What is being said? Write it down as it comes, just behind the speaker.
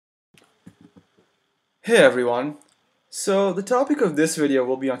Hey everyone! So the topic of this video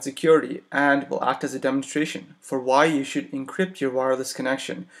will be on security and will act as a demonstration for why you should encrypt your wireless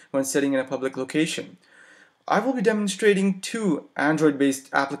connection when sitting in a public location. I will be demonstrating two Android-based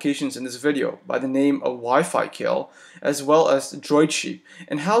applications in this video by the name of Wi-Fi Kill as well as Droid Sheep,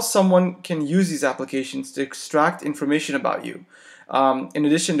 and how someone can use these applications to extract information about you, in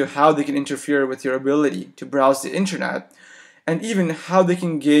addition to how they can interfere with your ability to browse the internet, and even how they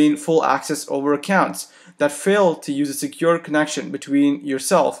can gain full access over accounts that fail to use a secure connection between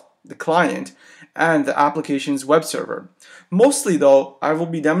yourself, the client, and the application's web server. Mostly though, I will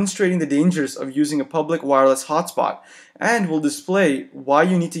be demonstrating the dangers of using a public wireless hotspot and will display why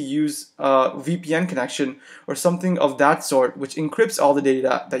you need to use a VPN connection or something of that sort which encrypts all the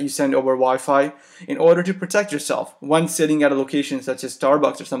data that you send over Wi-Fi in order to protect yourself when sitting at a location such as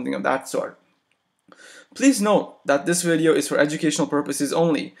Starbucks or something of that sort. Please note that this video is for educational purposes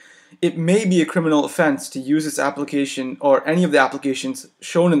only. It may be a criminal offense to use this application or any of the applications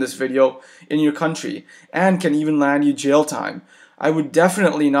shown in this video in your country and can even land you jail time. I would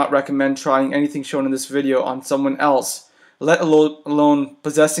definitely not recommend trying anything shown in this video on someone else, let alone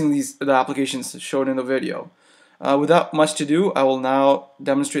possessing the applications shown in the video. Without much to do, I will now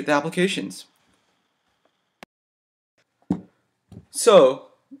demonstrate the applications. So,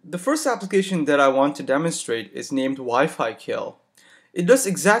 the first application that I want to demonstrate is named Wi-Fi Kill. It does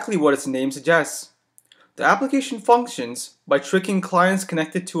exactly what its name suggests. The application functions by tricking clients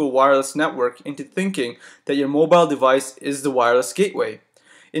connected to a wireless network into thinking that your mobile device is the wireless gateway.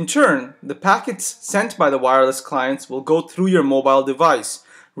 In turn, the packets sent by the wireless clients will go through your mobile device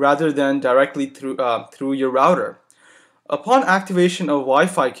rather than directly through your router. Upon activation of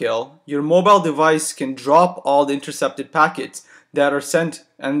Wi-Fi Kill, your mobile device can drop all the intercepted packets that are sent,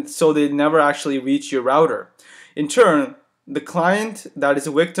 and so they never actually reach your router. In turn, the client that is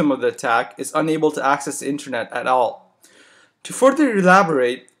a victim of the attack is unable to access the internet at all. To further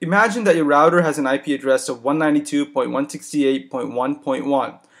elaborate, imagine that your router has an IP address of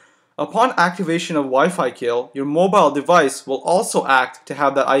 192.168.1.1. Upon activation of Wi-Fi Kill, your mobile device will also act to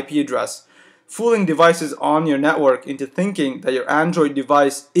have that IP address, fooling devices on your network into thinking that your Android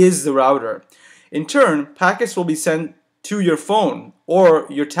device is the router. In turn, packets will be sent to your phone or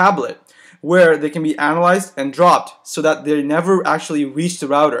your tablet, where they can be analyzed and dropped so that they never actually reach the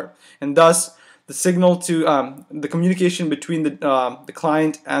router, and thus the signal to the communication between the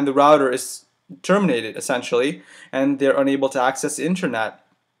client and the router is terminated essentially, and they're unable to access the internet.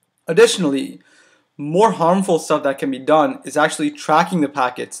 Additionally, more harmful stuff that can be done is actually tracking the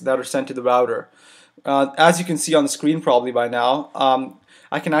packets that are sent to the router. As you can see on the screen probably by now,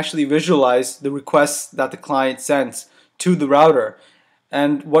 I can actually visualize the requests that the client sends to the router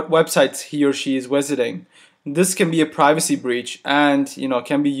and what websites he or she is visiting. This can be a privacy breach and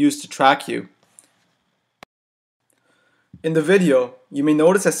can be used to track you. In the video, you may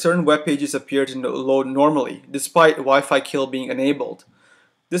notice that certain web pages appear to load normally despite Wi-Fi Kill being enabled.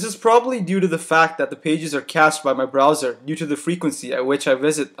 This is probably due to the fact that the pages are cached by my browser due to the frequency at which I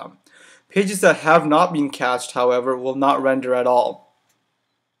visit them. Pages that have not been cached, however, will not render at all.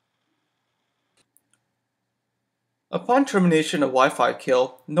 Upon termination of Wi-Fi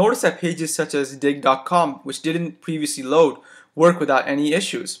Kill, notice that pages such as dig.com, which didn't previously load, work without any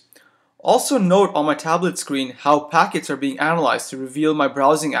issues. Also note on my tablet screen how packets are being analyzed to reveal my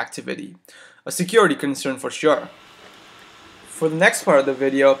browsing activity, a security concern for sure. For the next part of the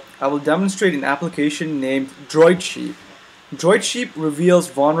video, I will demonstrate an application named Droid Sheep. Droid Sheep reveals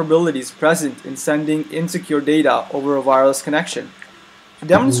vulnerabilities present in sending insecure data over a wireless connection. To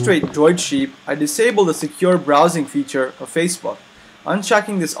demonstrate Droid Sheep, I disable the secure browsing feature of Facebook.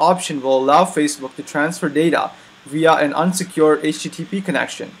 Unchecking this option will allow Facebook to transfer data via an unsecured HTTP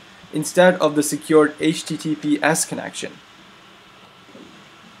connection instead of the secured HTTPS connection.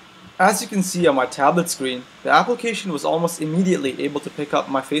 As you can see on my tablet screen, the application was almost immediately able to pick up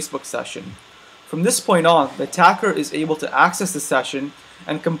my Facebook session. From this point on, the attacker is able to access the session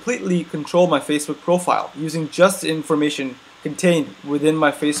and completely control my Facebook profile using just the information contained within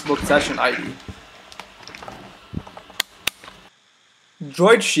my Facebook session ID.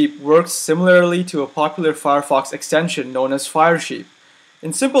 Droid Sheep works similarly to a popular Firefox extension known as FireSheep.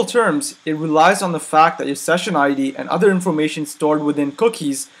 In simple terms, it relies on the fact that your session ID and other information stored within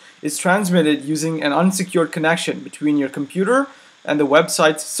cookies is transmitted using an unsecured connection between your computer and the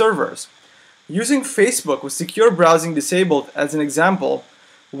website's servers. Using Facebook with secure browsing disabled as an example,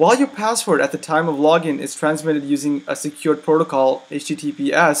 while your password at the time of login is transmitted using a secured protocol,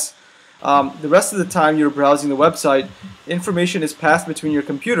 HTTPS, the rest of the time you're browsing the website, information is passed between your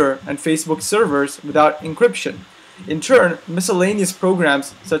computer and Facebook servers without encryption. In turn, miscellaneous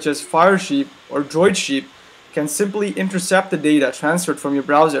programs such as Fire Sheep or Droid Sheep can simply intercept the data transferred from your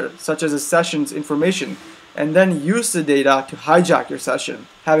browser, such as a session's information, and then use the data to hijack your session,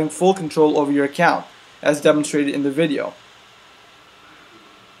 having full control over your account, as demonstrated in the video.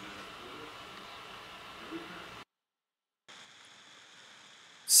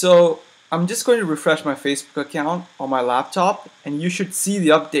 So I'm just going to refresh my Facebook account on my laptop, and you should see the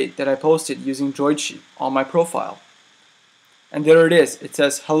update that I posted using Droid Sheep on my profile. And there it is. It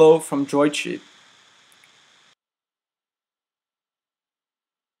says hello from Droid Sheep.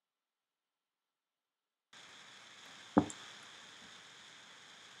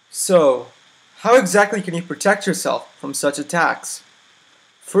 So, how exactly can you protect yourself from such attacks?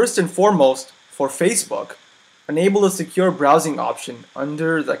 First and foremost, for Facebook, enable the secure browsing option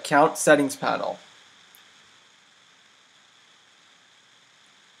under the Account Settings panel.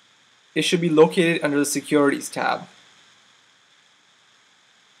 It should be located under the Securities tab.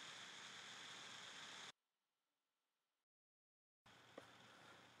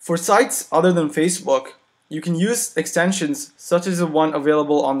 For sites other than Facebook, you can use extensions such as the one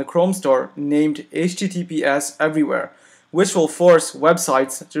available on the Chrome store named HTTPS Everywhere, which will force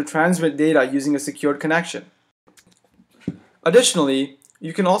websites to transmit data using a secured connection. Additionally,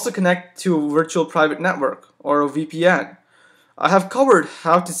 you can also connect to a virtual private network, or a VPN. I have covered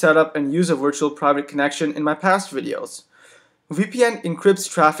how to set up and use a virtual private connection in my past videos. VPN encrypts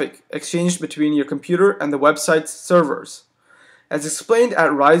traffic exchanged between your computer and the website's servers. As explained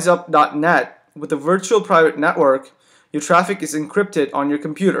at riseup.net, with a virtual private network, your traffic is encrypted on your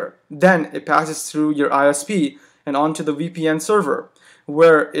computer. Then it passes through your ISP and onto the VPN server,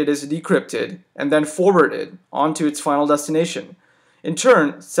 where it is decrypted and then forwarded onto its final destination. In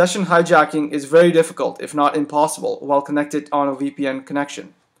turn, session hijacking is very difficult, if not impossible, while connected on a VPN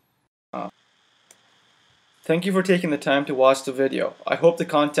connection. Thank you for taking the time to watch the video. I hope the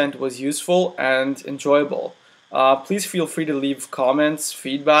content was useful and enjoyable. Please feel free to leave comments,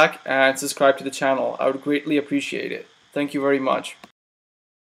 feedback, and subscribe to the channel. I would greatly appreciate it. Thank you very much.